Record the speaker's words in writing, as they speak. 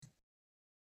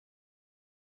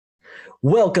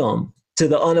Welcome to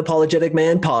the Unapologetic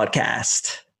Man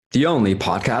podcast. The only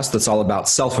podcast that's all about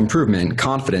self-improvement,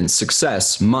 confidence,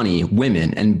 success, money,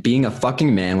 women, and being a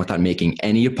fucking man without making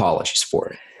any apologies for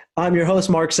it. I'm your host,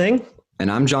 Mark Singh.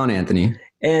 And I'm John Anthony.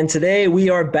 And today we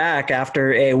are back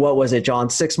after a, what was it, John,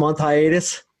 6-month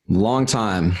hiatus? Long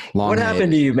time. What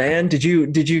happened to you, man? Did you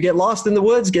get lost in the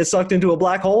woods, get sucked into a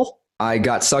black hole? I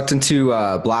got sucked into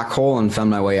a black hole and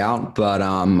found my way out, but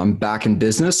I'm back in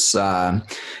business.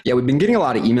 We've been getting a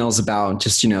lot of emails about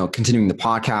just, continuing the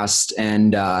podcast.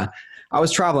 And I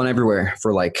was traveling everywhere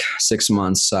for like 6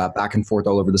 months, back and forth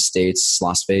all over the States,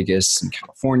 Las Vegas and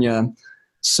California.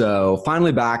 So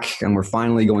finally back, and we're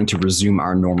finally going to resume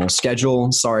our normal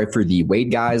schedule. Sorry for the wait,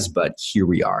 guys, but here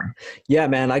we are. Yeah,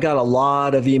 man, I got a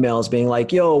lot of emails being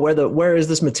like, yo, where is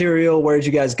this material? Where did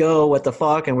you guys go? What the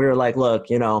fuck? And we were like, look,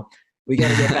 we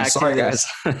got to get back Sorry, to guys.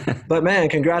 But man,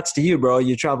 congrats to you, bro.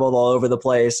 You traveled all over the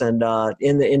place. And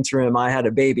in the interim, I had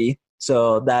a baby.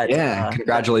 So that...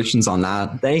 congratulations on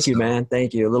that. Thank you, man.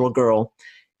 Thank you. A little girl.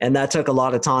 And that took a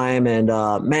lot of time. And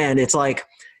man, it's like,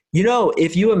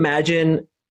 if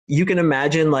you can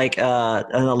imagine like an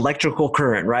electrical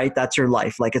current, right? That's your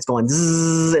life. Like it's going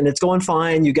zzz, and it's going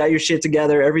fine. You got your shit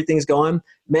together. Everything's going.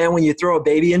 Man, when you throw a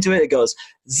baby into it, it goes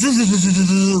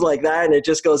zzz, like that, and it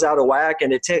just goes out of whack.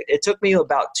 And it took me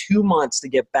about 2 months to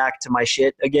get back to my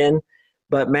shit again.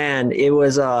 But man, it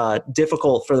was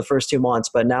difficult for the first 2 months.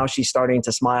 But now she's starting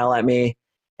to smile at me.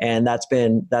 And that's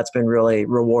been really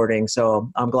rewarding.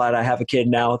 So I'm glad I have a kid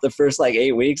now. The first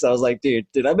 8 weeks, I was like, dude,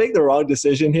 did I make the wrong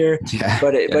decision here?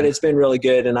 But it's been really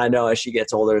good. And I know as she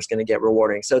gets older, it's going to get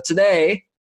rewarding. So today,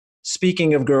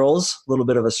 speaking of girls, a little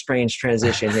bit of a strange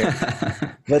transition here.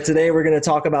 But today we're going to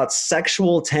talk about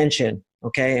sexual tension,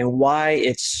 okay? And why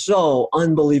it's so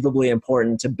unbelievably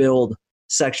important to build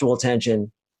sexual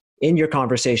tension in your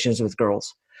conversations with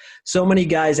girls. So many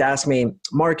guys ask me,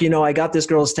 Mark, I got this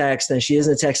girl's text and she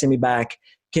isn't texting me back.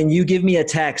 Can you give me a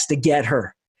text to get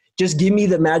her? Just give me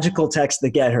the magical text to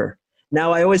get her.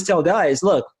 Now, I always tell guys,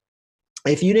 look,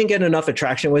 if you didn't get enough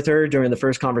attraction with her during the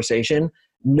first conversation,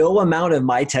 no amount of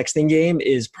my texting game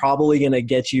is probably going to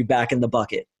get you back in the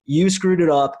bucket. You screwed it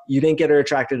up. You didn't get her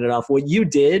attracted enough. What you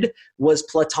did was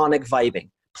platonic vibing.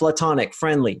 Platonic,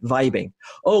 friendly, vibing.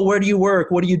 Oh, where do you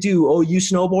work? What do you do? Oh, you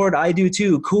snowboard? I do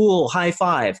too. Cool. High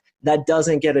five. That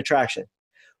doesn't get attraction.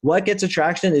 What gets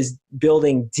attraction is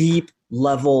building deep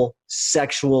level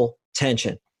sexual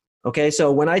tension. Okay, so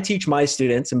when I teach my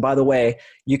students, and by the way,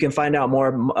 you can find out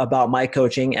more about my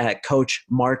coaching at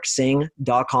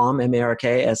coachmarksing.com,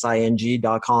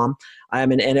 marksing.com. I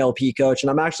am an NLP coach, and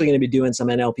I'm actually going to be doing some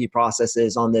NLP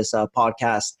processes on this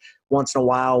podcast once in a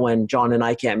while. When John and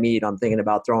I can't meet, I'm thinking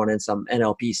about throwing in some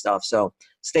NLP stuff. So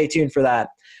stay tuned for that.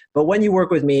 But when you work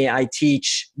with me, I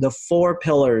teach the 4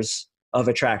 pillars of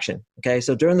attraction. Okay,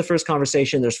 so during the first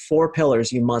conversation, there's 4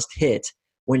 pillars you must hit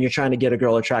when you're trying to get a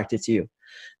girl attracted to you.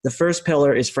 The first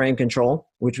pillar is frame control,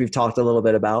 which we've talked a little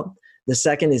bit about. The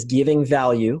second is giving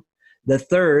value. The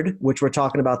third, which we're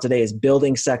talking about today, is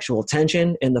building sexual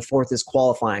tension. And the fourth is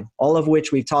qualifying, all of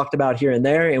which we've talked about here and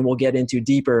there, and we'll get into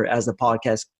deeper as the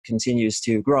podcast continues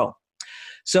to grow.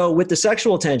 So with the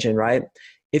sexual tension, right?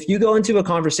 If you go into a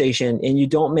conversation and you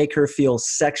don't make her feel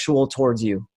sexual towards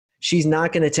you, she's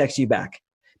not going to text you back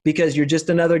because you're just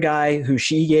another guy who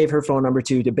she gave her phone number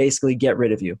to basically get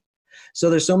rid of you. So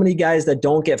there's so many guys that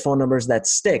don't get phone numbers that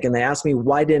stick. And they ask me,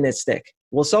 why didn't it stick?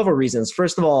 Well, several reasons.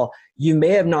 First of all, you may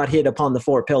have not hit upon the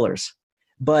 4 pillars.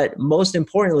 But most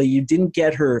importantly, you didn't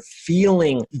get her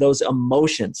feeling those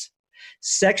emotions.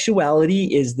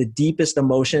 Sexuality is the deepest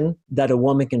emotion that a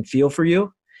woman can feel for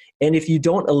you. And if you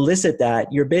don't elicit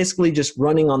that, you're basically just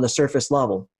running on the surface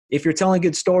level. If you're telling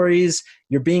good stories,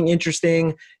 you're being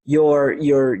interesting,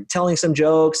 you're telling some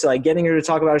jokes, like getting her to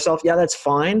talk about herself, yeah, that's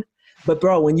fine. But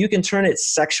bro, when you can turn it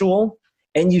sexual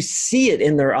and you see it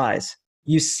in their eyes,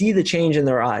 you see the change in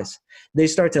their eyes. They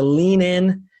start to lean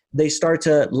in. They start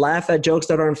to laugh at jokes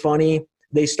that aren't funny.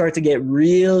 They start to get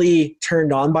really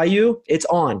turned on by you. It's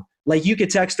on. Like you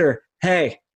could text her,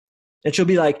 hey, and she'll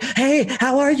be like, hey,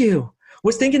 how are you?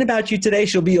 Was thinking about you today.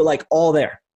 She'll be like all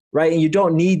there. Right? And you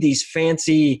don't need these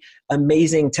fancy,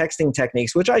 amazing texting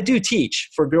techniques, which I do teach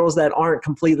for girls that aren't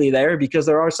completely there, because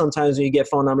there are some times when you get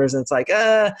phone numbers and it's like,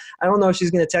 I don't know if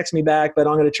she's going to text me back, but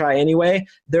I'm going to try anyway.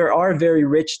 There are very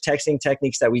rich texting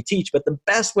techniques that we teach, but the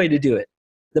best way to do it,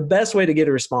 the best way to get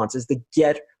a response is to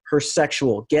get her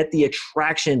sexual, get the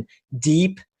attraction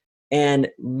deep and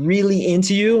really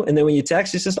into you. And then when you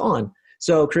text, it's just on.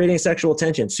 So creating sexual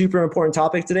tension, super important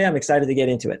topic today. I'm excited to get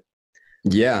into it.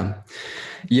 Yeah.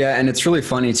 Yeah. And it's really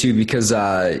funny too, because,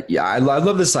 I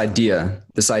love this idea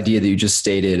that you just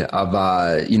stated of,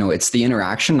 it's the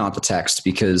interaction, not the text,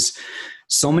 because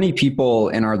so many people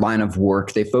in our line of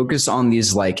work, they focus on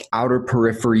these like outer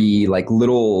periphery, like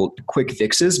little quick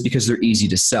fixes because they're easy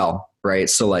to sell. Right.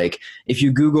 So like if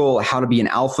you Google how to be an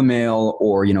alpha male,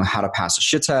 or, how to pass a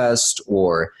shit test,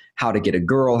 or how to get a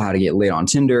girl, how to get laid on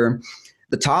Tinder,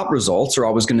 the top results are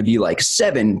always going to be like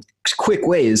 7 quick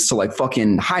ways to like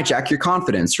fucking hijack your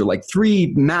confidence, or like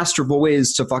 3 masterful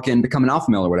ways to fucking become an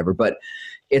alpha male or whatever. But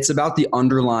it's about the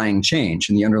underlying change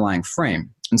and the underlying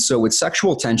frame. And so with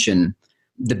sexual tension,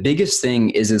 the biggest thing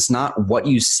is it's not what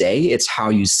you say, it's how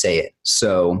you say it.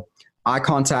 So eye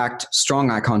contact,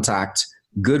 strong eye contact,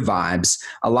 good vibes.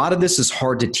 A lot of this is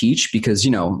hard to teach because,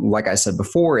 like I said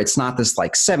before, it's not this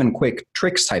like 7 quick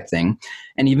tricks type thing.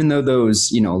 And even though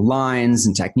those, lines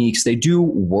and techniques, they do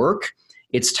work,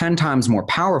 it's 10 times more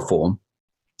powerful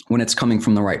when it's coming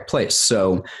from the right place.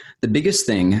 So the biggest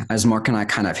thing, as Mark and I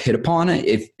kind of hit upon,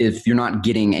 if you're not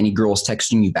getting any girls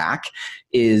texting you back,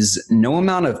 is no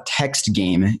amount of text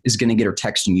game is going to get her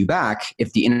texting you back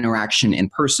if the interaction in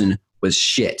person was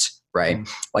shit, right?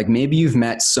 Like maybe you've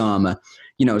met someone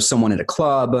at a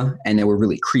club and they were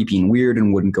really creepy and weird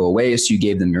and wouldn't go away. So you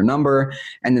gave them your number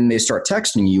and then they start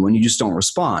texting you and you just don't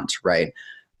respond, right?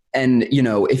 And,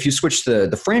 if you switch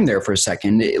the frame there for a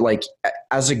second, like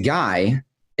as a guy,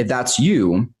 if that's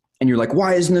you and you're like,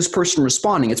 why isn't this person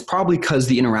responding? It's probably because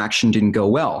the interaction didn't go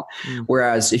well.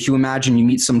 Whereas if you imagine you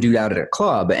meet some dude out at a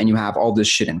club and you have all this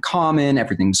shit in common,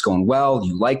 everything's going well,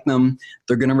 you like them,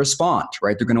 they're going to respond,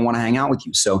 right? They're going to want to hang out with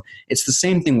you. So it's the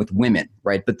same thing with women,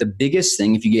 right? But the biggest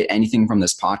thing, if you get anything from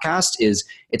this podcast, is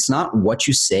it's not what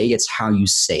you say, it's how you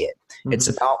say it. It's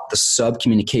about the sub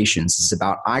communications. It's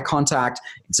about eye contact.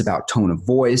 It's about tone of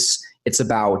voice. It's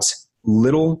about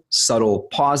little subtle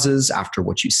pauses after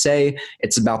what you say.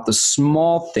 It's about the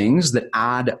small things that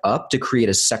add up to create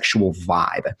a sexual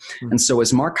vibe. And so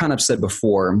as Mark kind of said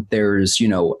before, there's,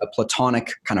 a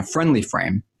platonic kind of friendly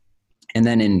frame. And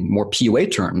then in more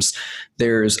PUA terms,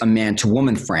 there's a man to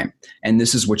woman frame. And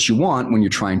this is what you want when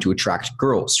you're trying to attract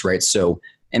girls, right? So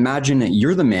imagine that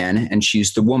you're the man and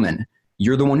she's the woman.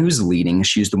 You're the one who's leading.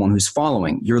 She's the one who's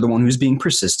following. You're the one who's being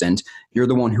persistent. You're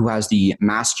the one who has the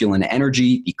masculine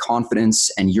energy, the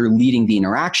confidence, and you're leading the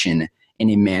interaction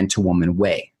in a man-to-woman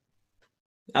way.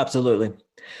 Absolutely.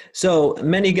 So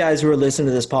many guys who are listening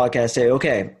to this podcast say,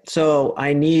 okay, so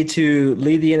I need to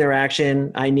lead the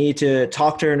interaction. I need to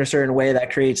talk to her in a certain way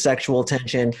that creates sexual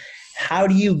tension. How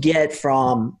do you get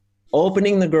from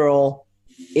opening the girl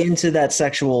into that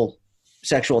sexual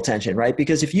tension, right?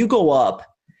 Because if you go up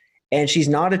and she's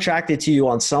not attracted to you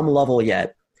on some level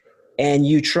yet, and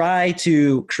you try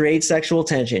to create sexual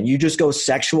tension, you just go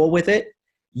sexual with it,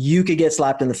 you could get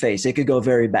slapped in the face. It could go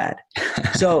very bad.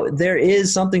 So there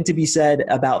is something to be said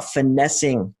about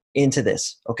finessing into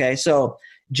this, okay? So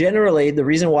generally, the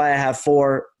reason why I have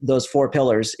those four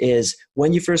pillars is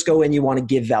when you first go in, you want to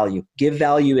give value. Give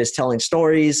value is telling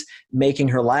stories, making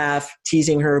her laugh,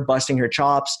 teasing her, busting her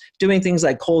chops, doing things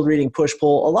like cold reading,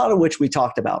 push-pull, a lot of which we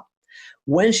talked about.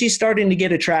 When she's starting to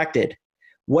get attracted,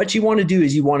 what you want to do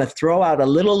is you want to throw out a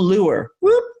little lure,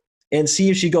 whoop, and see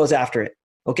if she goes after it,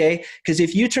 okay? Because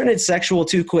if you turn it sexual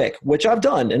too quick, which I've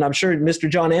done, and I'm sure Mr.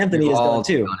 John Anthony has done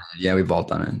too. Yeah, we've all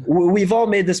done it. We've all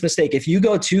made this mistake. If you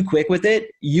go too quick with it,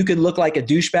 you could look like a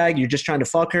douchebag. You're just trying to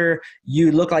fuck her.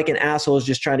 You look like an asshole who's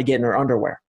just trying to get in her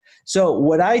underwear. So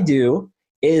what I do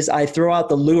is I throw out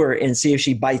the lure and see if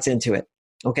she bites into it,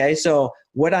 okay? So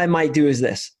what I might do is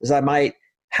this, is I might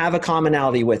have a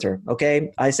commonality with her, okay?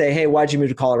 I say, hey, why'd you move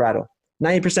to Colorado?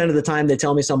 90% of the time they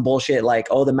tell me some bullshit like,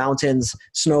 oh, the mountains,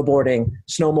 snowboarding,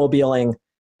 snowmobiling,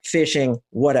 fishing,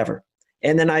 whatever.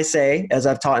 And then I say, as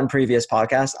I've taught in previous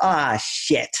podcasts,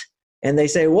 shit. And they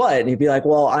say, what? And you'd be like,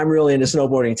 well, I'm really into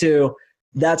snowboarding too.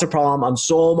 That's a problem. I'm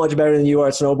so much better than you are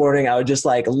at snowboarding. I would just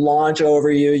like launch over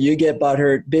you. You get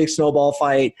butthurt, big snowball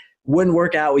fight. Wouldn't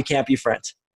work out. We can't be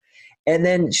friends. And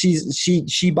then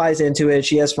she buys into it.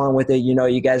 She has fun with it.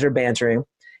 You guys are bantering.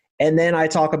 And then I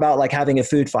talk about like having a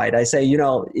food fight. I say,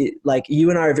 like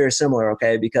you and I are very similar,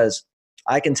 okay? Because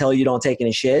I can tell you don't take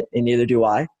any shit and neither do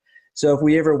I. So if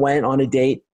we ever went on a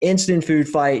date, instant food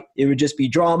fight, it would just be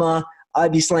drama.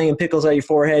 I'd be slanging pickles at your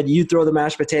forehead. You throw the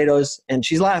mashed potatoes and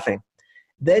she's laughing.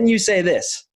 Then you say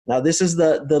this. Now this is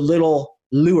the little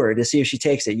lure to see if she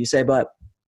takes it. You say, but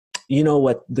you know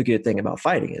what the good thing about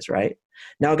fighting is, right?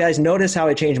 Now, guys, notice how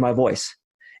I changed my voice.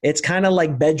 It's kind of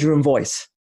like bedroom voice,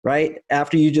 right?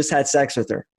 After you just had sex with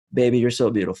her. Baby, you're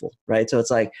so beautiful, right? So it's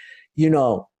like, you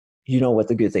know what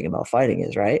the good thing about fighting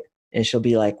is, right? And she'll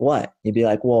be like, what? You'd be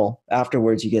like, well,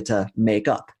 afterwards you get to make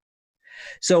up.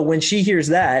 So when she hears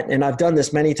that, and I've done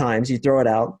this many times, you throw it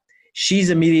out, she's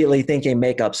immediately thinking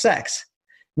make up sex.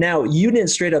 Now, you didn't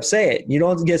straight up say it. You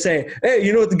don't get to say, hey,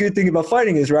 you know what the good thing about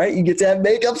fighting is, right? You get to have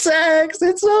make up sex.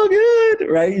 It's so good,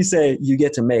 right? You say, you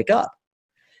get to make up.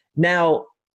 Now,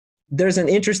 there's an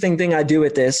interesting thing I do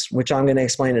with this, which I'm going to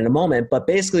explain in a moment. But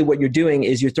basically what you're doing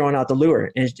is you're throwing out the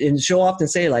lure. And she'll often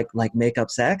say like make up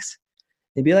sex.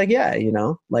 They'd be like, yeah, you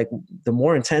know, like the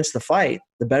more intense the fight,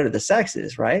 the better the sex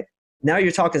is, right? Now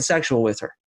you're talking sexual with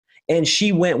her. And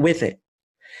she went with it.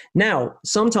 Now,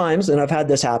 sometimes, and I've had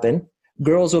this happen,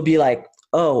 girls will be like,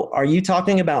 oh, are you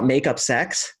talking about make up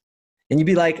sex? And you'd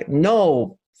be like,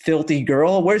 no, filthy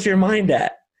girl, where's your mind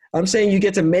at? I'm saying you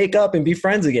get to make up and be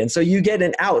friends again. So you get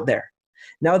an out there.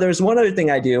 Now, there's one other thing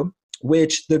I do,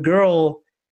 which the girl,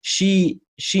 she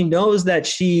knows that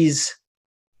she's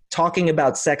talking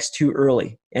about sex too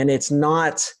early, and it's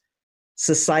not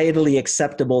societally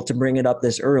acceptable to bring it up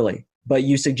this early, but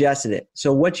you suggested it.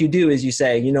 So what you do is you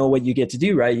say, you know what you get to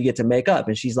do, right? You get to make up.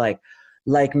 And she's like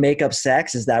make up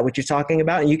sex? Is that what you're talking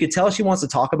about? And you could tell she wants to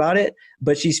talk about it,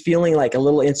 but she's feeling like a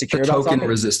little insecure about the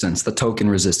token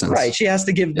resistance. Right. She has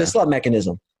to give the slut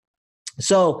mechanism.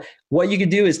 So what you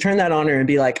could do is turn that on her and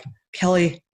be like,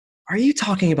 Kelly, are you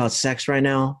talking about sex right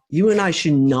now? You and I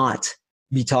should not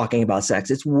be talking about sex.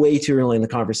 It's way too early in the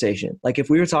conversation. Like if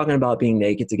we were talking about being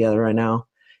naked together right now,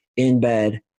 in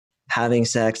bed, having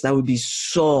sex, that would be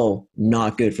so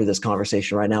not good for this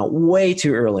conversation right now. Way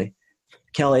too early.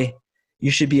 Kelly, you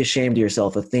should be ashamed of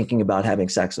yourself of thinking about having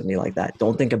sex with me like that.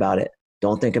 Don't think about it.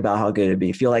 Don't think about how good it'd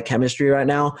be. Feel like chemistry right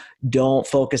now? Don't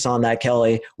focus on that,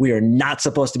 Kelly. We are not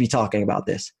supposed to be talking about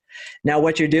this. Now,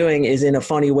 what you're doing is in a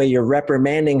funny way, you're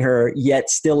reprimanding her, yet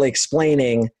still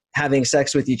explaining having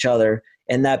sex with each other.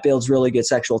 And that builds really good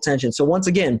sexual tension. So once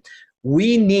again,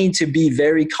 we need to be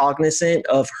very cognizant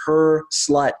of her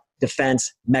slut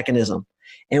defense mechanism.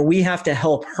 And we have to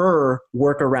help her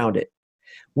work around it.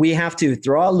 We have to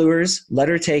throw out lures, let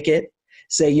her take it,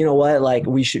 say, you know what, like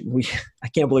I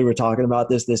can't believe we're talking about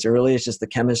this early. It's just the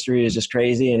chemistry is just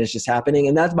crazy and it's just happening.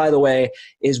 And that, by the way,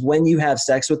 is when you have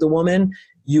sex with a woman,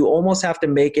 you almost have to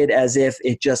make it as if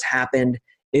it just happened.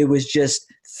 It was just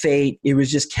fate. It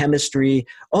was just chemistry.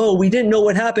 Oh, we didn't know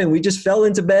what happened. We just fell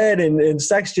into bed and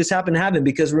sex just happened to happen.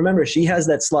 Because remember, she has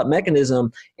that slut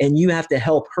mechanism and you have to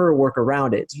help her work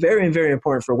around it. It's very, very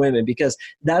important for women because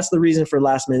that's the reason for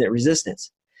last minute resistance.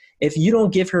 If you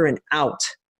don't give her an out,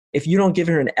 if you don't give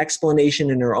her an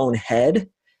explanation in her own head,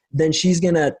 then she's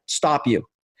going to stop you.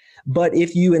 But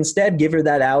if you instead give her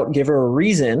that out, give her a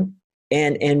reason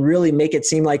and really make it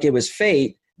seem like it was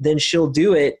fate, then she'll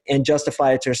do it and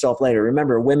justify it to herself later.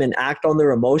 Remember, women act on their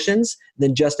emotions,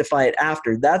 then justify it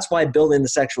after. That's why building the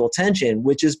sexual tension,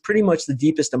 which is pretty much the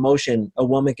deepest emotion a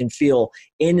woman can feel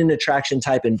in an attraction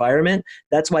type environment.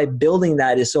 That's why building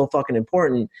that is so fucking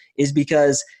important, is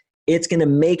because it's going to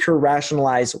make her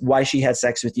rationalize why she had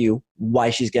sex with you,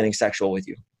 why she's getting sexual with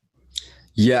you.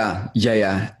 Yeah.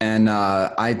 And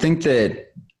I think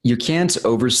that you can't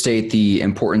overstate the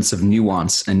importance of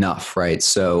nuance enough, right?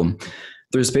 So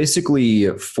there's basically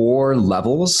 4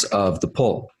 levels of the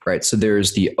pull, right? So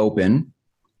there's the open,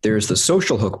 there's the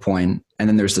social hook point, and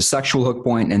then there's the sexual hook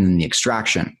point, and then the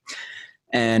extraction.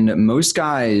 And most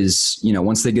guys, you know,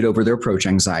 once they get over their approach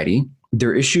anxiety,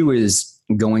 their issue is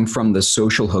going from the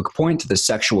social hook point to the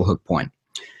sexual hook point.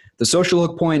 The social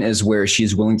hook point is where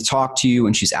she's willing to talk to you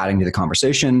and she's adding to the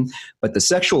conversation. But the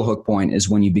sexual hook point is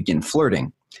when you begin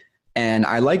flirting. And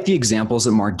I like the examples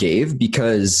that Mark gave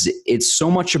because it's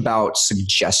so much about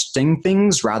suggesting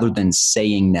things rather than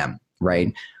saying them,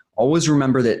 right? Always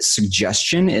remember that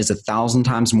suggestion is 1,000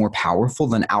 times more powerful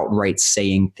than outright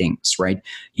saying things, right?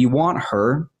 You want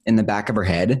her in the back of her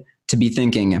head to be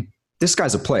thinking, this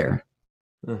guy's a player.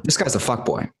 This guy's a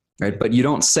fuckboy, right? But you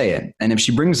don't say it. And if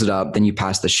she brings it up, then you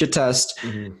pass the shit test,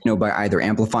 you know, by either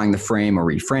amplifying the frame or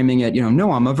reframing it, you know,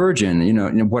 no, I'm a virgin, you know,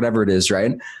 whatever it is,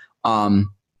 right?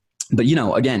 But, you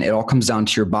know, again, it all comes down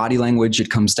to your body language.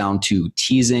 It comes down to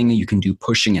teasing. You can do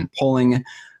pushing and pulling.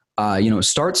 You know,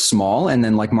 start small. And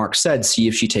then, like Mark said, see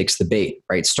if she takes the bait,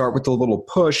 right? Start with a little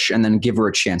push and then give her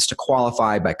a chance to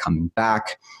qualify by coming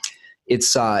back.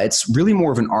 It's really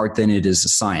more of an art than it is a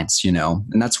science, you know?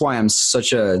 And that's why I'm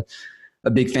such a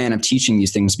big fan of teaching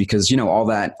these things because, you know, all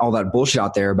that bullshit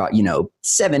out there about, you know,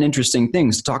 7 interesting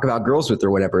things to talk about girls with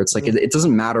or whatever. It's like, it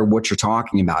doesn't matter what you're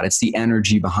talking about. It's the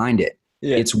energy behind it.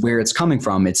 Yeah. It's where it's coming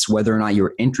from. It's whether or not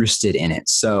you're interested in it.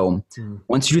 So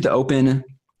once you do the open,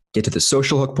 get to the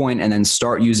social hook point, and then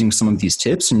start using some of these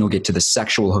tips and you'll get to the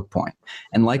sexual hook point.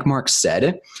 And like Mark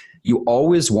said, you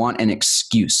always want an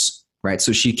excuse. right?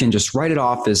 So she can just write it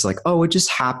off as like, oh, it just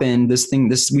happened.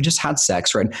 We just had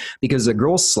sex, right? Because a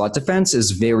girl's slut defense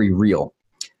is very real.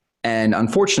 And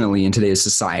unfortunately, in today's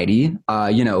society,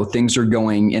 things are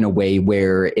going in a way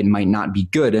where it might not be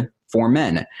good for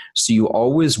men. So you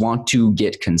always want to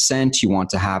get consent. You want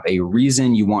to have a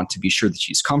reason. You want to be sure that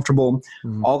she's comfortable.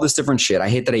 All this different shit. I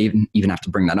hate that I even have to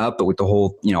bring that up, but with the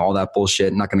whole, all that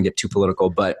bullshit, I'm not going to get too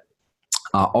political, but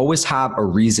always have a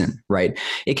reason, right?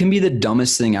 It can be the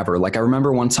dumbest thing ever. Like I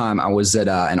remember one time I was at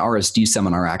an RSD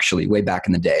seminar, actually, way back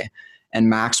in the day. And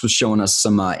Max was showing us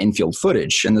some infield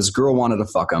footage, and this girl wanted to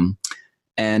fuck him.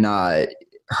 And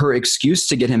her excuse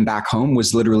to get him back home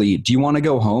was literally, do you want to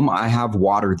go home? I have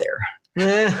water there.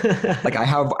 Like I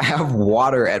have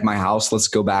water at my house. Let's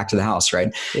go back to the house,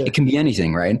 right? Yeah. It can be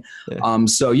anything, right? Yeah.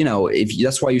 So, if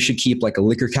that's why you should keep like a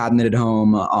liquor cabinet at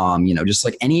home, just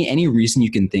like any reason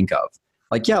you can think of.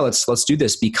 Like, yeah, let's do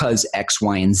this because X,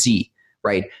 Y, and Z.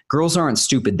 Right? Girls aren't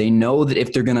stupid. They know that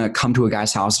if they're going to come to a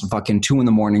guy's house at fucking 2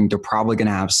 a.m, they're probably going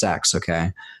to have sex.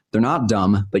 Okay. They're not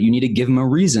dumb, but you need to give them a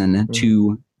reason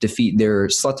to defeat their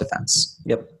slut defense.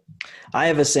 Yep. I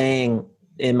have a saying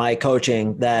in my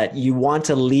coaching that you want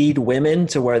to lead women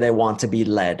to where they want to be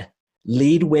led.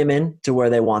 Lead women to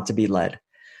where they want to be led.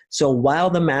 So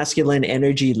while the masculine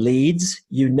energy leads,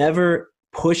 you never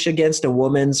push against a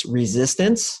woman's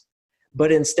resistance,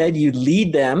 but instead you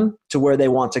lead them to where they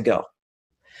want to go.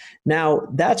 Now,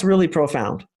 that's really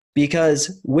profound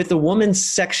because with a woman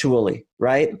sexually,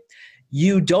 right,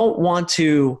 you don't want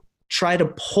to try to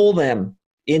pull them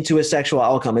into a sexual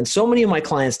outcome. And so many of my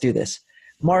clients do this.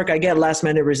 Mark, I get last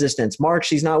minute resistance. Mark,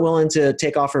 she's not willing to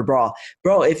take off her bra.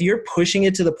 Bro, if you're pushing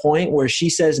it to the point where she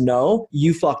says no,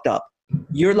 you fucked up.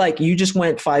 You just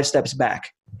went 5 steps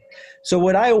back. So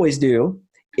what I always do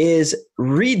is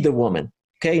read the woman.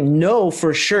 Okay, know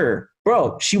for sure.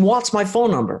 Bro, she wants my phone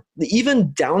number,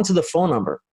 even down to the phone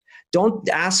number. Don't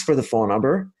ask for the phone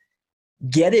number.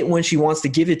 Get it when she wants to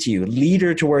give it to you. Lead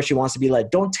her to where she wants to be led.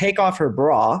 Don't take off her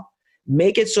bra.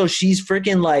 Make it so she's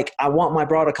freaking like, I want my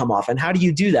bra to come off. And how do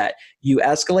you do that? You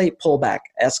escalate, pull back,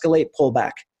 escalate, pull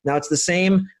back. Now it's the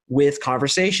same with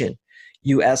conversation.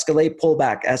 You escalate, pull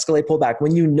back, escalate, pull back.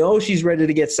 When you know she's ready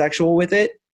to get sexual with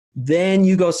it, then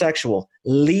you go sexual.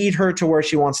 Lead her to where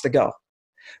she wants to go.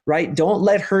 Right? Don't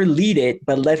let her lead it,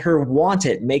 but let her want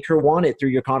it. Make her want it through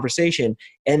your conversation.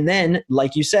 And then,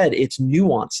 like you said, it's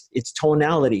nuance, it's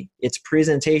tonality, it's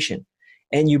presentation.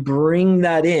 And you bring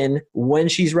that in when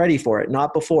she's ready for it,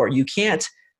 not before. You can't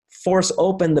force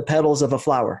open the petals of a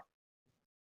flower.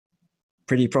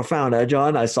 Pretty profound, huh,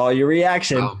 John? I saw your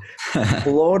reaction. Oh.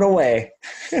 Blown away.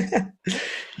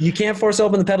 You can't force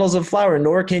open the petals of a flower,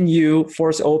 nor can you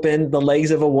force open the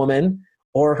legs of a woman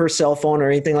or her cell phone or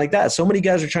anything like that. So many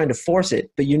guys are trying to force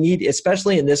it, but you need,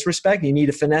 especially in this respect, you need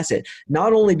to finesse it.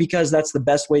 Not only because that's the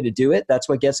best way to do it, that's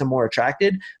what gets them more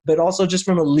attracted, but also just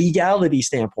from a legality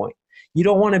standpoint. You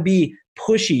don't want to be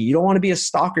pushy. You don't want to be a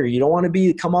stalker. You don't want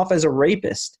to come off as a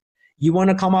rapist. You want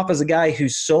to come off as a guy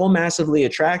who's so massively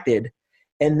attracted.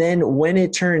 And then when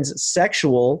it turns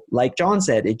sexual, like John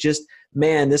said, it just,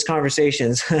 man, this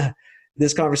conversation's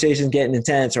getting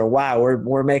intense, or wow,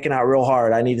 we're making out real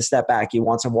hard. I need to step back. You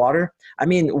want some water? I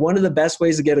mean, one of the best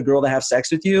ways to get a girl to have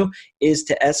sex with you is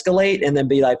to escalate and then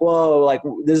be like, whoa, like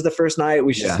this is the first night.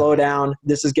 We should slow down.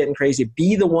 This is getting crazy.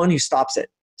 Be the one who stops it.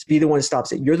 Be the one who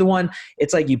stops it. You're the one.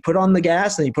 It's like you put on the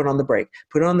gas and you put on the brake.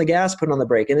 Put on the gas, put on the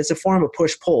brake. And it's a form of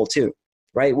push-pull too,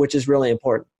 right? Which is really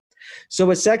important. So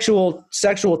with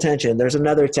sexual tension, there's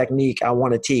another technique I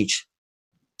want to teach.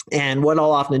 And what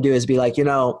I'll often do is be like,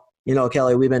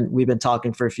 Kelly, we've been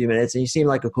talking for a few minutes and you seem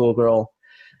like a cool girl,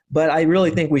 but I really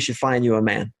think we should find you a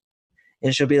man.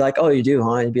 And she'll be like, oh, you do,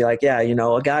 huh? And be like, yeah,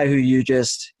 a guy who you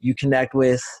connect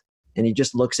with and he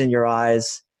just looks in your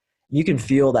eyes. You can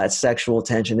feel that sexual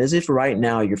tension as if right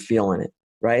now you're feeling it,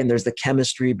 right? And there's the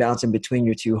chemistry bouncing between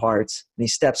your two hearts. And he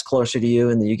steps closer to you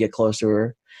and then you get closer to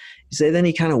her. You say, then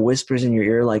he kind of whispers in your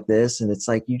ear like this. And it's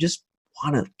like, you just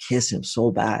want to kiss him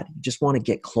so bad. You just want to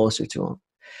get closer to him.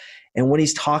 And when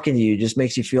he's talking to you, it just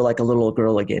makes you feel like a little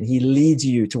girl again. He leads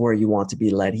you to where you want to be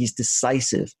led. He's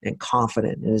decisive and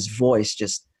confident, and his voice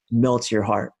just melts your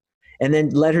heart. And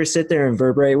then let her sit there and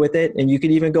reverberate with it, and you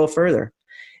could even go further.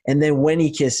 And then when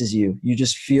he kisses you, you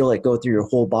just feel it go through your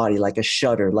whole body like a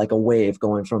shudder, like a wave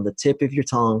going from the tip of your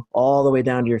tongue all the way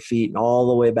down to your feet and all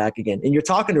the way back again. And you're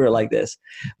talking to her like this,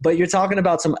 but you're talking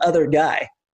about some other guy,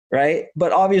 right?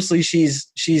 But obviously she's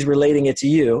relating it to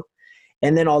you.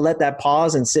 And then I'll let that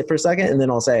pause and sit for a second. And then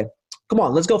I'll say, come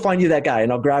on, let's go find you that guy.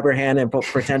 And I'll grab her hand and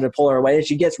pretend to pull her away. And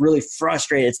she gets really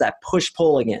frustrated. It's that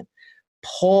push-pull again.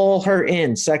 pull her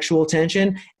in, sexual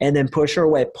tension, and then push her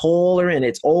away, pull her in.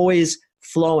 It's always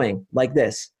flowing like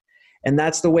this. And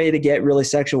that's the way to get really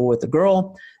sexual with the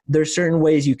girl. There's certain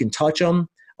ways you can touch them.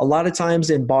 A lot of times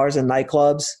in bars and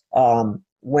nightclubs,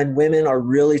 when women are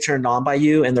really turned on by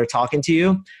you and they're talking to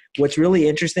you, what's really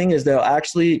interesting is they'll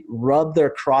actually rub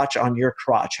their crotch on your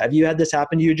crotch. Have you had this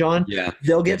happen to you, John? Yeah.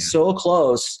 They'll get so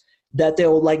close that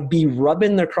they'll like be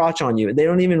rubbing their crotch on you. They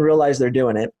don't even realize they're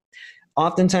doing it.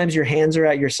 Oftentimes your hands are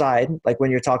at your side, like when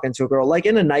you're talking to a girl. Like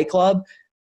in a nightclub,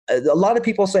 a lot of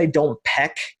people say don't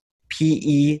peck,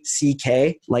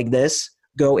 P-E-C-K, like this,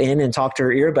 go in and talk to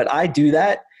her ear. But I do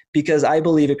that because I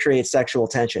believe it creates sexual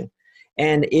tension.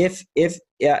 And if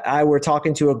I were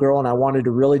talking to a girl and I wanted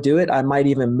to really do it, I might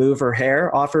even move her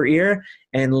hair off her ear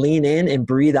and lean in and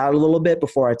breathe out a little bit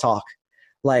before I talk.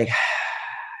 Like,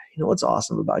 you know what's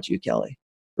awesome about you, Kelly,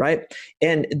 right?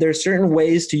 And there's certain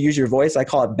ways to use your voice. I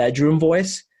call it bedroom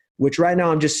voice, which right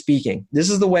now I'm just speaking. This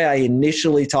is the way I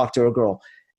initially talk to a girl.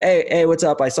 Hey, what's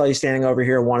up? I saw you standing over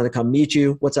here. Wanted to come meet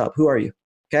you. What's up? Who are you?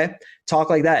 Okay. Talk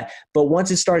like that. But once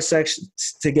it starts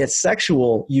to get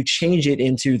sexual, you change it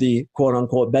into the quote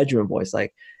unquote bedroom voice.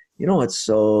 Like, you know what's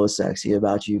so sexy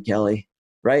about you, Kelly?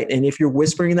 Right. And if you're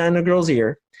whispering that in a girl's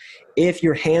ear, if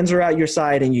your hands are at your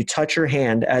side and you touch her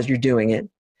hand as you're doing it,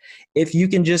 if you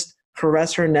can just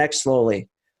caress her neck slowly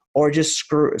or just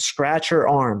scratch her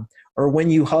arm, or when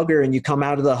you hug her and you come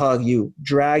out of the hug, you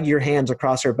drag your hands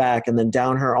across her back and then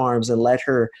down her arms and let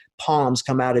her palms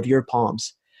come out of your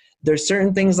palms. There's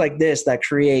certain things like this that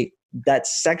create that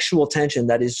sexual tension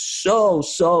that is so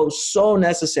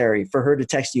necessary for her to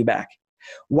text you back.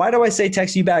 Why do I say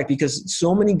text you back? Because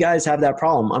so many guys have that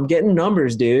problem. I'm getting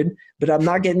numbers, dude, but I'm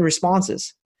not getting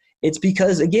responses. It's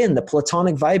because, again, the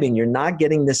platonic vibing, you're not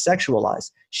getting this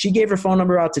sexualized. She gave her phone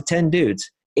number out to 10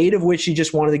 dudes, 8 of which she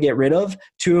just wanted to get rid of,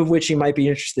 2 of which she might be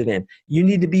interested in. You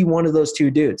need to be one of those 2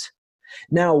 dudes.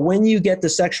 Now, when you get the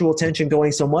sexual tension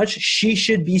going so much, she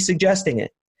should be suggesting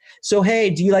it. So, hey,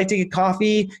 do you like to get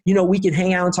coffee? You know, we can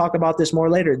hang out and talk about this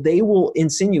more later. They will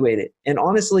insinuate it. And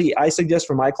honestly, I suggest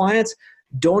for my clients,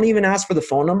 don't even ask for the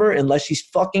phone number unless she's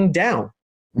fucking down.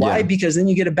 Why? Yeah. Because then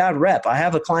you get a bad rep. I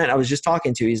have a client I was just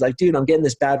talking to. He's like, dude, I'm getting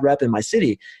this bad rep in my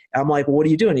city. I'm like, well, what are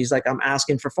you doing? He's like, I'm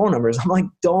asking for phone numbers. I'm like,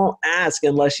 don't ask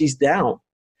unless she's down.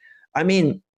 I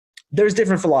mean, there's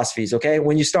different philosophies, okay?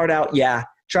 When you start out, yeah,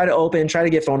 try to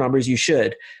get phone numbers. You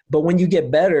should. But when you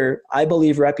get better, I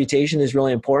believe reputation is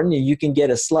really important, and you can get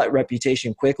a slut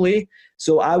reputation quickly.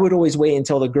 So I would always wait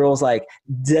until the girl's like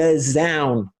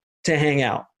down to hang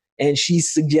out, and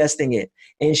she's suggesting it,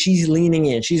 and she's leaning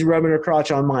in, she's rubbing her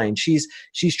crotch on mine, she's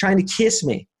trying to kiss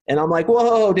me, and I'm like,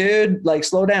 whoa, dude, like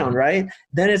slow down, right?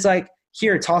 Then it's like,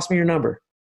 here, toss me your number.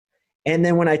 And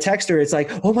then when I text her, it's like,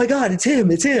 oh my God, it's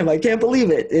him. I can't believe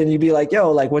it. And you'd be like,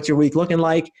 yo, like, what's your week looking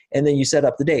like? And then you set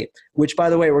up the date, which, by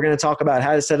the way, we're going to talk about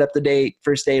how to set up the date,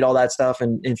 first date, all that stuff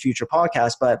in future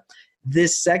podcasts. But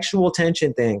this sexual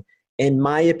tension thing, in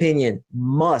my opinion,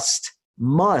 must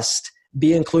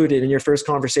be included in your first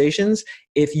conversations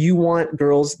if you want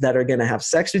girls that are going to have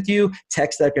sex with you,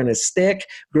 texts that are going to stick,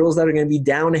 girls that are going to be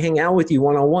down to hang out with you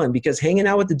one-on-one, because hanging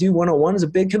out with the dude one-on-one is a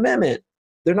big commitment.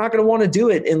 They're not going to want to do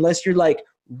it unless you're like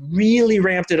really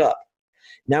ramped it up.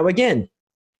 Now, again,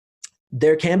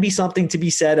 there can be something to be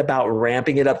said about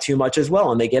ramping it up too much as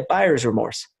well, and they get buyer's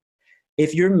remorse.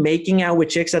 If you're making out with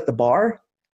chicks at the bar,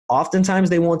 oftentimes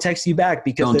they won't text you back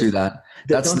because don't do that.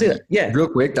 Don't do that. Yeah. Real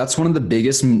quick. That's one of the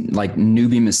biggest like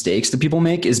newbie mistakes that people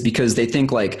make, is because they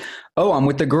think like, oh, I'm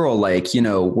with the girl. Like, you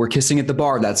know, we're kissing at the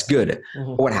bar. That's good.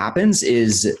 Mm-hmm. What happens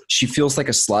is she feels like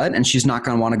a slut and she's not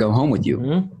going to want to go home with you.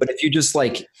 Mm-hmm. But if you just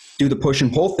like do the push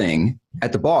and pull thing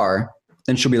at the bar,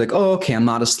 then she'll be like, oh, okay, I'm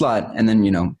not a slut. And then,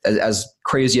 you know, as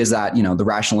crazy as that, you know, the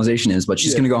rationalization is, but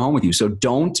she's going to go home with you. So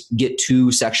don't get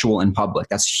too sexual in public.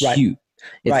 That's huge.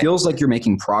 It feels like you're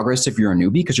making progress if you're a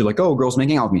newbie because you're like, oh, girl's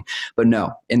making out with me. But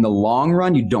no, in the long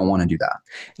run, you don't want to do that.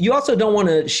 You also don't want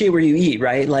to shit where you eat,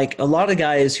 right? Like a lot of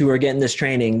guys who are getting this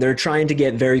training, they're trying to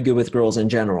get very good with girls in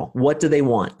general. What do they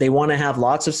want? They want to have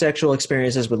lots of sexual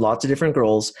experiences with lots of different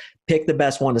girls, pick the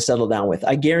best one to settle down with.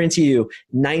 I guarantee you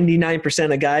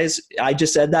 99% of guys, I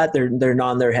just said that, they're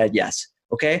nodding their head yes.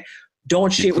 Okay?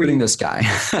 Don't shit where you this guy.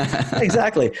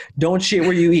 Exactly. Don't shit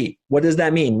where you eat. What does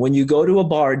that mean? When you go to a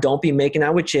bar, don't be making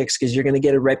out with chicks because you're going to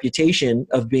get a reputation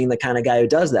of being the kind of guy who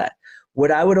does that.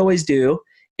 What I would always do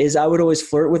is I would always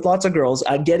flirt with lots of girls.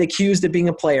 I'd get accused of being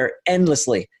a player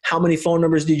endlessly. How many phone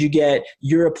numbers did you get?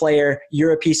 You're a player.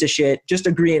 You're a piece of shit. Just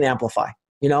agree and amplify.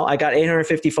 You know, I got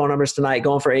 850 phone numbers tonight,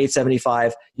 going for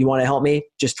 875. You want to help me?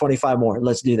 Just 25 more.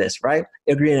 Let's do this, right?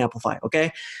 Agree and amplify,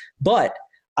 okay? But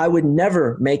I would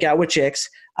never make out with chicks.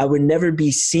 I would never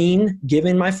be seen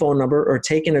giving my phone number or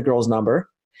taking a girl's number.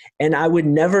 And I would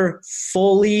never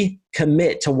fully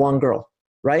commit to one girl,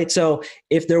 right? So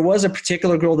if there was a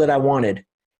particular girl that I wanted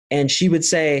and she would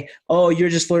say, oh, you're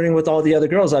just flirting with all the other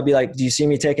girls, I'd be like, do you see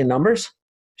me taking numbers?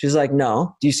 She's like,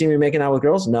 no. Do you see me making out with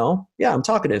girls? No. Yeah, I'm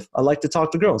talkative. I like to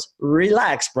talk to girls.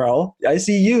 Relax, bro. I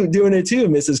see you doing it too,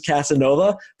 Mrs.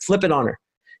 Casanova. Flip it on her.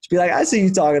 She'd be like, I see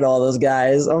you talking to all those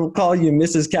guys. I'll call you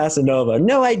Mrs. Casanova.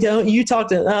 No, I don't. You talk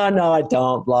to, oh, no, I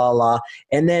don't, blah, blah.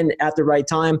 And then at the right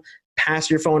time, pass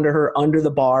your phone to her under the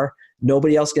bar.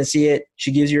 Nobody else can see it.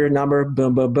 She gives you her number.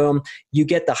 Boom, boom, boom. You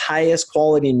get the highest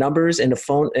quality numbers in a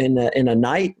phone in a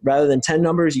night. Rather than 10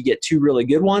 numbers, you get 2 really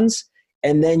good ones.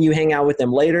 And then you hang out with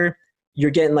them later. You're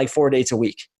getting like 4 dates a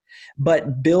week.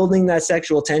 But building that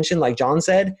sexual tension, like John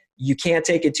said, you can't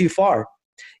take it too far.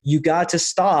 You got to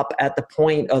stop at the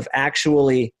point of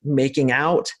actually making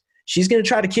out. She's gonna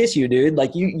try to kiss you, dude.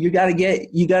 Like you gotta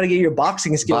get your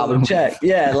boxing skills in check.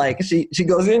 Yeah, like she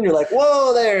goes in, you're like,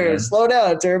 whoa there, slow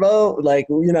down, Turbo. Like,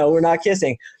 we're not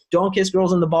kissing. Don't kiss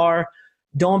girls in the bar.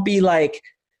 Don't be like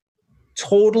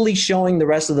totally showing the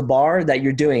rest of the bar that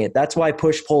you're doing it. That's why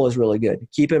push-pull is really good.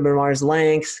 Keep it at arm's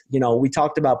length. We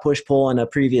talked about push-pull in a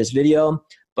previous video,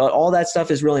 but all that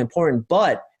stuff is really important.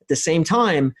 But at the same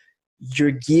time,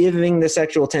 you're giving the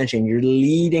sexual attention. You're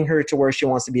leading her to where she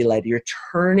wants to be led. You're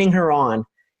turning her on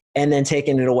and then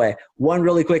taking it away. One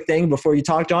really quick thing before you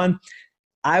talk, John.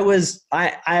 I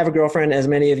have a girlfriend, as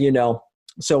many of you know.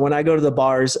 So when I go to the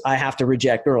bars, I have to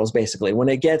reject girls basically. When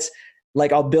it gets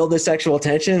like, I'll build the sexual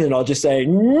tension and I'll just say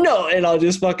no, and I'll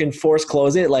just fucking force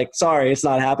close it. Like, sorry, it's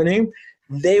not happening.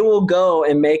 They will go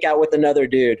and make out with another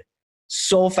dude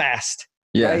so fast.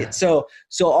 Yeah. Right? So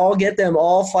I'll get them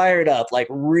all fired up, like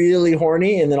really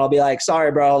horny. And then I'll be like, sorry,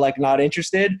 bro, like not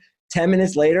interested. 10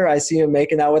 minutes later, I see him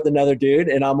making out with another dude.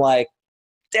 And I'm like,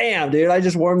 damn, dude, I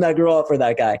just warmed that girl up for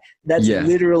that guy. That's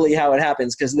literally how it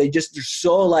happens. Cause they're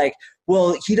so like,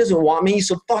 well, he doesn't want me.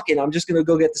 So fuck it. I'm just going to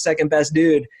go get the second best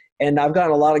dude. And I've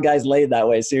gotten a lot of guys laid that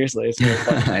way. Seriously. It's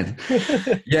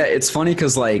really yeah. It's funny.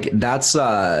 Cause like that's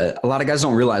a lot of guys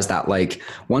don't realize that like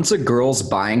once a girl's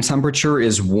buying temperature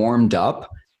is warmed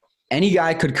up, any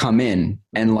guy could come in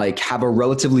and like have a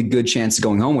relatively good chance of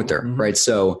going home with her. Mm-hmm. Right.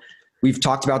 So we've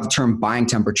talked about the term buying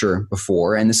temperature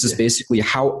before, and this is basically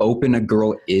how open a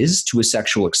girl is to a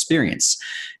sexual experience.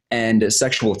 And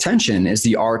sexual attention is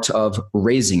the art of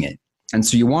raising it. And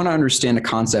so you want to understand a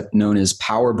concept known as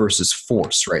power versus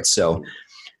force, right? So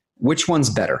which one's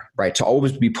better, right? To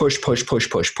always be push, push, push,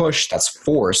 push, push, that's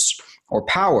force, or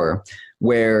power,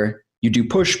 where you do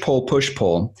push,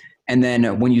 pull, and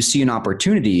then when you see an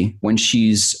opportunity, when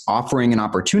she's offering an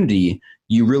opportunity,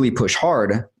 you really push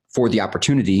hard for the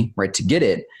opportunity, right, to get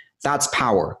it. That's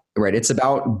power, right? It's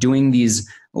about doing these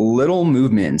little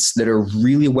movements that are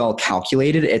really well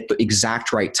calculated at the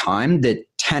exact right time that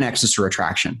 10x's your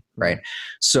attraction, right?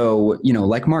 So,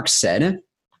 like Mark said,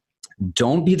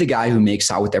 don't be the guy who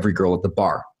makes out with every girl at the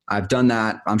bar. I've done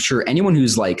that. I'm sure anyone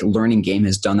who's like learning game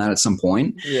has done that at some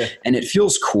point. Yeah. And it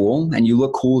feels cool and you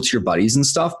look cool to your buddies and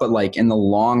stuff, but like in the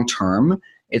long term,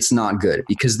 it's not good,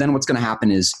 because then what's going to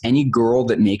happen is any girl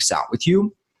that makes out with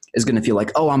you is going to feel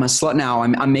like, oh, I'm a slut now.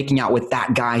 I'm making out with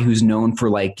that guy who's known for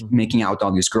like making out with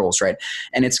all these girls, right?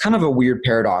 And it's kind of a weird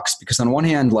paradox, because on one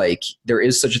hand, like there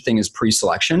is such a thing as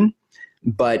pre-selection,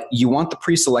 but you want the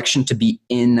pre-selection to be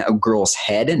in a girl's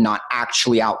head and not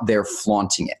actually out there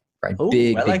flaunting it, right?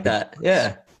 Ooh, I like that.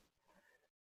 Yeah.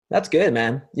 That's good,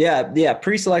 man. Yeah.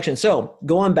 Pre-selection. So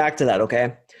going back to that,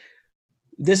 okay.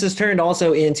 This has turned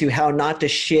also into how not to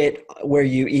shit where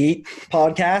you eat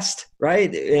podcast,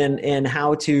 right? And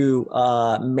how to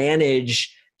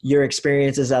manage your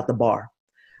experiences at the bar.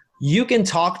 You can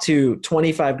talk to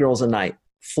 25 girls a night,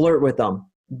 flirt with them,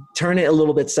 turn it a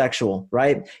little bit sexual,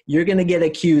 right? You're going to get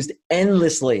accused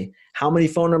endlessly. How many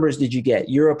phone numbers did you get?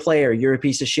 You're a player. You're a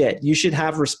piece of shit. You should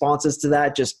have responses to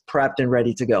that just prepped and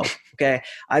ready to go. Okay.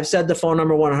 I've said the phone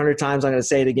number 100 times. I'm going to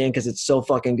say it again because it's so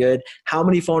fucking good. How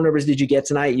many phone numbers did you get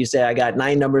tonight? You say, I got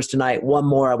 9 numbers tonight. One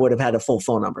more, I would have had a full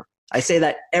phone number. I say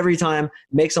that every time,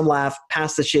 makes them laugh,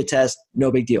 pass the shit test.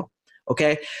 No big deal.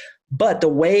 Okay. But the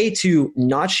way to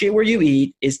not shit where you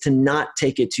eat is to not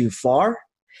take it too far.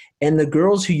 And the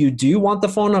girls who you do want the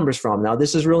phone numbers from, now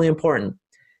this is really important.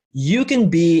 You can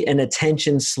be an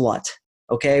attention slut,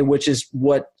 okay, which is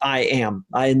what I am.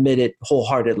 I admit it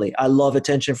wholeheartedly. I love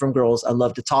attention from girls. I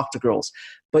love to talk to girls.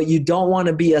 But you don't want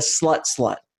to be a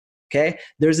slut, okay?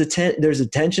 There's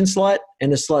attention slut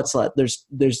and a slut.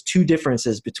 There's 2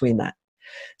 differences between that.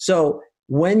 So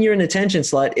when you're an attention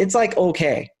slut, it's like,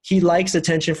 okay, he likes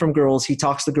attention from girls. He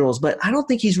talks to girls, but I don't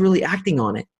think he's really acting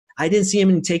on it. I didn't see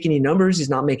him take any numbers. He's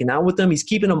not making out with them. He's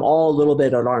keeping them all a little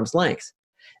bit at arm's length.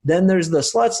 Then there's the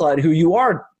slut who you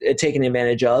are taking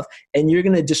advantage of, and you're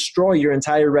going to destroy your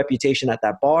entire reputation at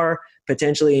that bar,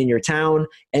 potentially in your town,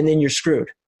 and then you're screwed.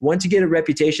 Once you get a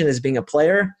reputation as being a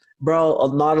player, bro,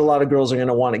 not a lot of girls are going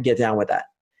to want to get down with that.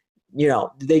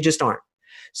 They just aren't.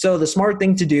 So the smart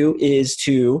thing to do is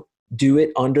to do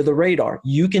it under the radar.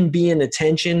 You can be an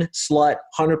attention slut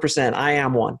 100%. I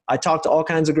am one. I talk to all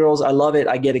kinds of girls. I love it.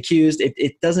 I get accused.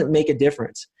 It doesn't make a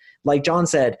difference. Like John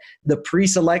said, the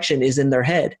pre-selection is in their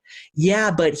head.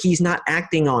 Yeah, but he's not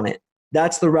acting on it.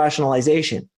 That's the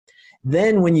rationalization.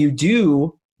 Then when you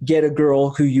do get a girl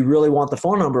who you really want the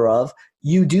phone number of,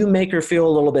 you do make her feel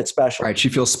a little bit special. Right. She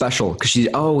feels special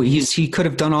because he could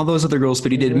have done all those other girls,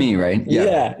 but he did me, right?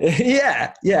 Yeah.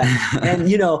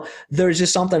 And, there's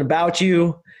just something about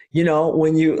you,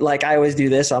 when you, like, I always do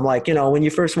this. I'm like, when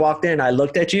you first walked in, I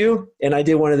looked at you and I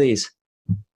did one of these.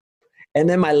 And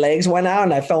then my legs went out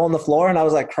and I fell on the floor and I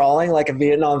was like crawling like a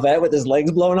Vietnam vet with his legs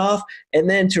blown off. And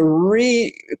then to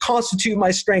reconstitute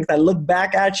my strength, I looked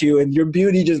back at you and your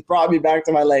beauty just brought me back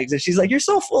to my legs. And she's like, you're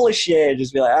so full of shit.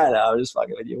 Just be like, I know, I'm just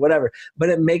fucking with you, whatever. But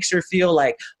it makes her feel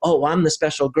like, oh, I'm the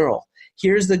special girl.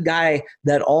 Here's the guy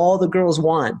that all the girls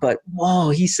want, but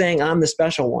whoa, he's saying I'm the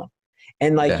special one.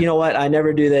 And like, You know what? I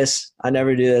never do this,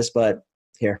 but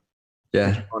here.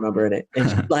 Yeah. Phone number in it. And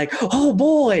she's like, oh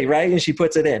boy, right? And she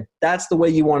puts it in. That's the way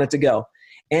you want it to go.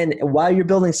 And while you're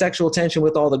building sexual tension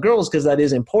with all the girls, because that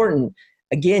is important,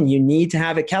 again, you need to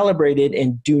have it calibrated,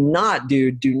 and do not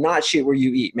shit where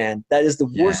you eat, man. That is the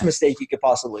worst mistake you could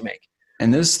possibly make.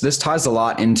 And this ties a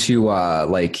lot into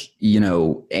amogging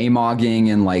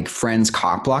and like friends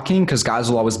cock blocking, because guys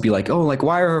will always be like, oh, like,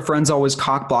 why are her friends always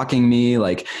cock blocking me?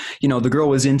 Like, the girl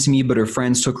was into me, but her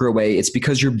friends took her away. It's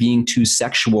because you're being too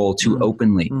sexual too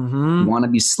openly. You want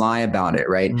to be sly about it,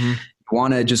 right? You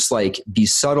want to just like be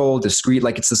subtle, discreet.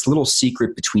 Like it's this little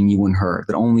secret between you and her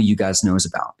that only you guys knows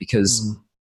about. Because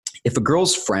if a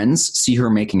girl's friends see her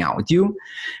making out with you,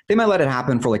 they might let it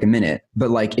happen for like a minute. But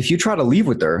like if you try to leave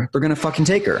with her, they're going to fucking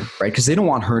take her, right? Because they don't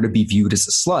want her to be viewed as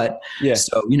a slut. Yeah.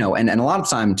 So, and a lot of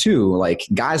time too, like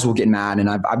guys will get mad. And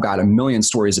I've got a million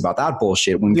stories about that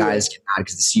bullshit when guys get mad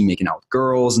because they see you making out with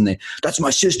girls and that's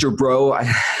my sister, bro.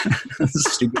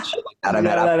 Stupid shit like that. I've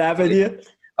had that happen to you?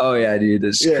 Oh yeah, dude,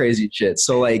 this crazy shit.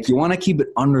 So like you want to keep it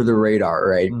under the radar,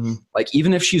 right? Like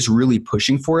even if she's really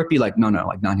pushing for it, be like, no,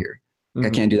 like not here. I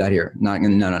can't do that here. No.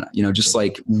 Just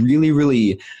like really,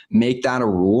 really make that a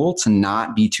rule to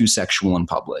not be too sexual in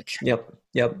public. Yep.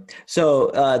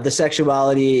 So the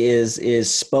sexuality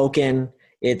is spoken,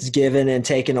 it's given and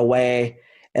taken away.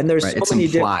 And there's so many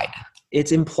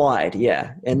it's implied.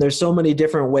 Yeah. And there's so many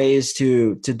different ways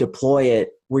to deploy it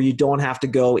where you don't have to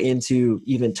go into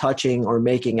even touching or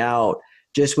making out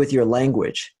just with your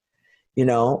language.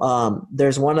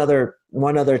 There's one other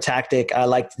tactic I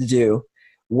like to do,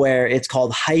 where it's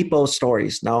called hypo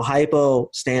stories. Now, hypo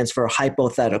stands for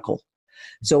hypothetical.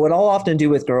 So what I'll often do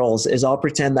with girls is I'll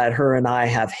pretend that her and I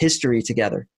have history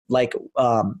together. Like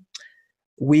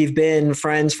we've been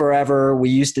friends forever. We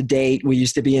used to date. We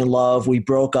used to be in love. We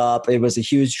broke up. It was a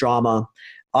huge drama.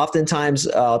 Oftentimes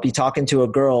I'll be talking to a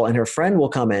girl and her friend will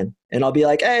come in and I'll be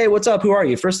like, hey, what's up? Who are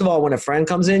you? First of all, when a friend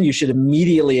comes in, you should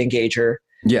immediately engage her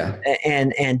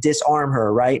and disarm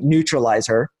her, right? Neutralize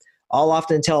her. I'll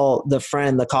often tell the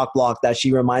friend, the cock block, that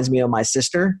she reminds me of my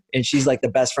sister and she's like the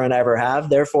best friend I ever have.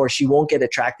 Therefore, she won't get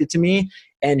attracted to me.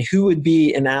 And who would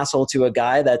be an asshole to a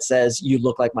guy that says, you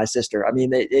look like my sister? I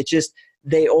mean,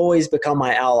 they always become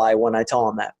my ally when I tell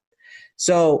them that.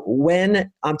 So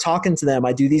when I'm talking to them,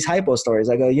 I do these hypo stories.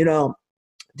 I go, do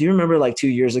you remember like 2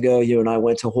 years ago, you and I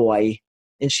went to Hawaii?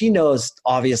 And she knows,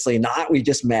 obviously not, we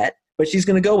just met. But she's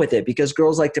going to go with it because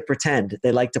girls like to pretend.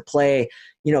 They like to play,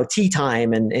 tea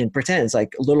time and pretend. It's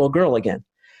like a little girl again.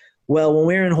 Well, when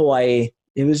we were in Hawaii,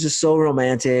 it was just so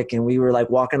romantic. And we were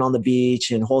like walking on the beach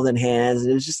and holding hands.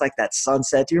 And it was just like that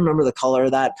sunset. Do you remember the color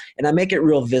of that? And I make it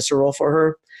real visceral for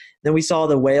her. Then we saw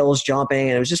the whales jumping.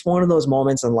 And it was just one of those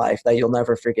moments in life that you'll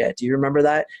never forget. Do you remember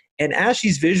that? And as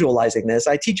she's visualizing this,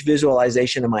 I teach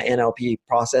visualization in my NLP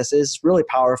processes. It's really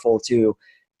powerful to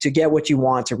get what you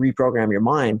want, to reprogram your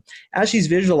mind. As she's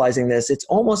visualizing this, it's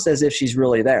almost as if she's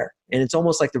really there. And it's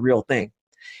almost like the real thing.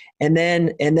 And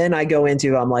then I go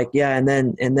into, I'm like, yeah, and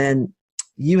then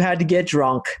you had to get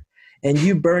drunk and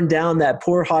you burned down that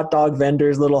poor hot dog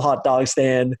vendor's little hot dog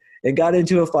stand and got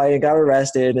into a fight and got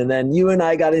arrested. And then you and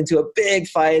I got into a big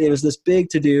fight. It was this big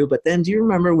to do. But then do you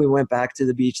remember we went back to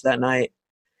the beach that night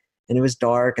and it was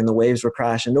dark and the waves were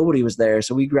crashing. Nobody was there.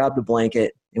 So we grabbed a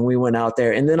blanket and we went out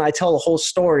there. And then I tell the whole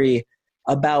story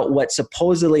about what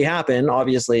supposedly happened.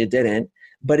 Obviously it didn't,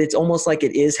 but it's almost like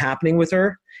it is happening with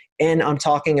her. And I'm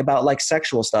talking about like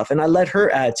sexual stuff, and I let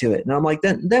her add to it. And I'm like,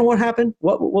 then what happened?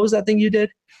 What was that thing you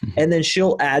did? And then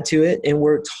she'll add to it. And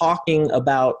we're talking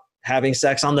about having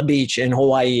sex on the beach in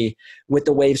Hawaii with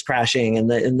the waves crashing and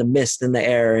the mist in the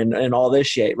air and all this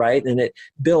shit. Right. And it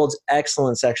builds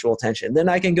excellent sexual tension. Then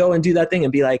I can go and do that thing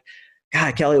and be like,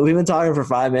 God, Kelly, we've been talking for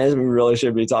 5 minutes. We really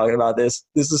should be talking about this.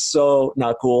 This is so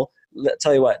not cool.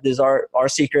 Tell you what, this is our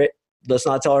secret. Let's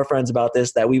not tell our friends about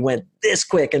this, that we went this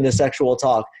quick into sexual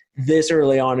talk this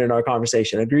early on in our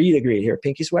conversation. Agreed. Here,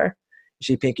 pinky swear.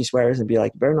 She pinky swears and be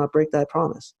like, you better not break that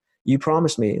promise. You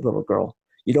promised me, little girl.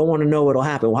 You don't want to know what'll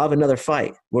happen. We'll have another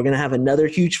fight. We're going to have another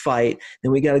huge fight.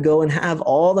 Then we got to go and have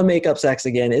all the makeup sex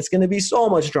again. It's going to be so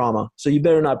much drama. So you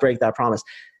better not break that promise.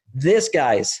 This,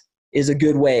 guys, is a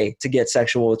good way to get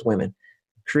sexual with women.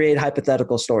 Create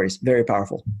hypothetical stories. Very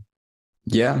powerful.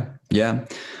 Yeah.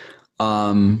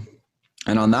 And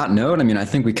on that note, I mean, I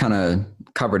think we kind of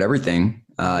covered everything.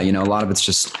 A lot of it's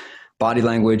just body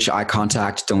language, eye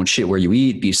contact, don't shit where you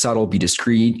eat, be subtle, be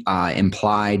discreet,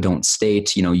 imply, don't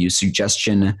state, use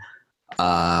suggestion,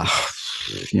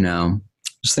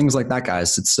 just things like that,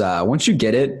 guys. It's once you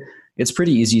get it, it's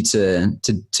pretty easy to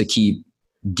keep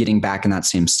getting back in that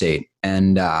same state.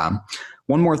 And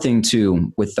one more thing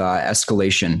too, with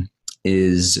escalation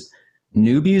is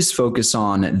newbies focus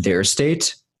on their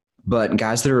state, but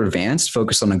guys that are advanced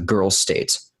focus on a girl's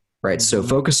state, right? Mm-hmm. So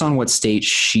focus on what state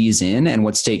she's in and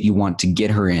what state you want to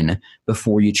get her in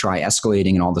before you try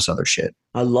escalating and all this other shit.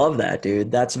 I love that,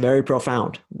 dude. That's very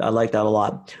profound. I like that a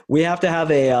lot. We have to have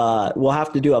we'll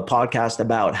have to do a podcast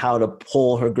about how to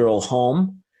pull her girl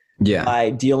home. Yeah. By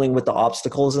dealing with the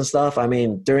obstacles and stuff. I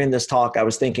mean, during this talk, I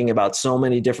was thinking about so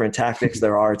many different tactics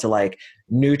there are to like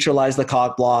neutralize the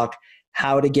cock block,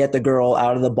 how to get the girl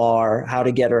out of the bar, how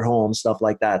to get her home, stuff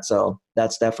like that. So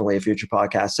that's definitely a future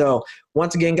podcast. So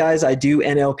once again, guys, I do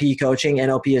NLP coaching.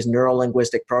 NLP is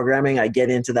neuro-linguistic programming. I get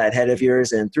into that head of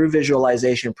yours, and through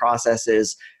visualization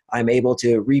processes, I'm able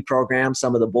to reprogram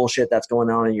some of the bullshit that's going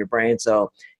on in your brain.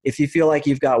 So if you feel like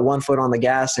you've got 1 foot on the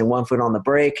gas and 1 foot on the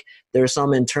brake, there's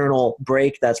some internal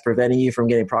brake that's preventing you from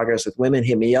getting progress with women,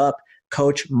 hit me up.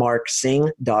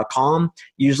 CoachMarkSingh.com.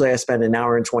 Usually I spend an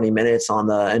hour and 20 minutes on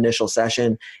the initial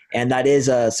session, and that is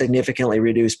a significantly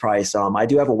reduced price. I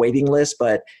do have a waiting list,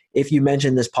 but if you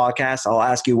mention this podcast, I'll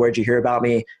ask you, where'd you hear about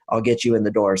me? I'll get you in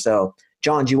the door. So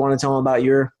John, do you want to tell them about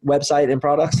your website and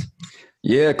products?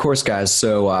 Yeah, of course, guys.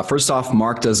 So first off,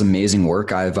 Mark does amazing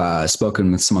work. I've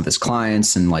spoken with some of his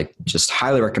clients and just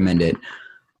highly recommend it.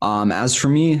 As for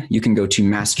me, you can go to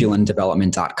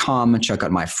masculinedevelopment.com and check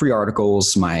out my free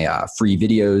articles, my free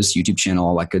videos, YouTube channel,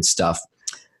 all that good stuff.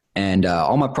 And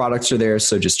all my products are there.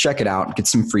 So just check it out, get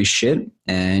some free shit.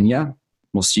 And yeah,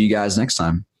 we'll see you guys next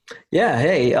time. Yeah.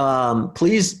 Hey,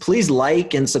 please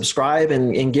like and subscribe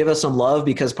and give us some love,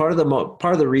 because part of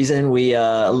the reason we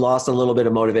lost a little bit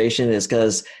of motivation is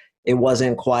because it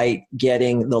wasn't quite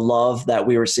getting the love that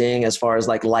we were seeing as far as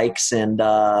likes and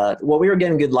we were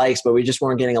getting good likes, but we just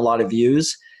weren't getting a lot of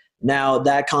views. Now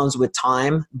that comes with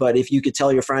time, but if you could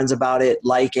tell your friends about it,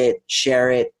 like it,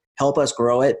 share it, help us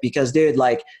grow it, because dude,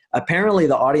 apparently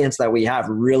the audience that we have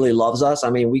really loves us.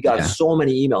 I mean, we got so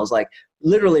many emails,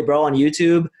 literally, bro, on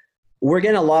YouTube, we're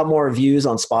getting a lot more views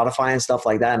on Spotify and stuff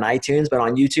like that and iTunes, but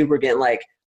on YouTube, we're getting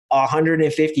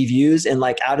 150 views and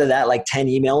out of that 10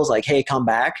 emails hey, come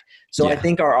back. So I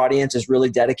think our audience is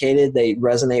really dedicated. They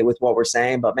resonate with what we're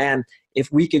saying. But man,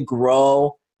 if we could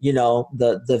grow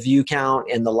the view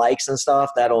count and the likes and stuff,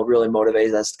 that'll really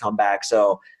motivate us to come back.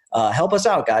 So help us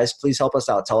out, guys. Please help us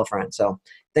out. Tell a friend. So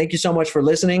thank you so much for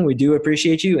listening. We do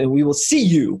appreciate you, and we will see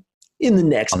you in the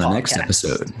next podcast. Next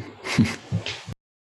episode.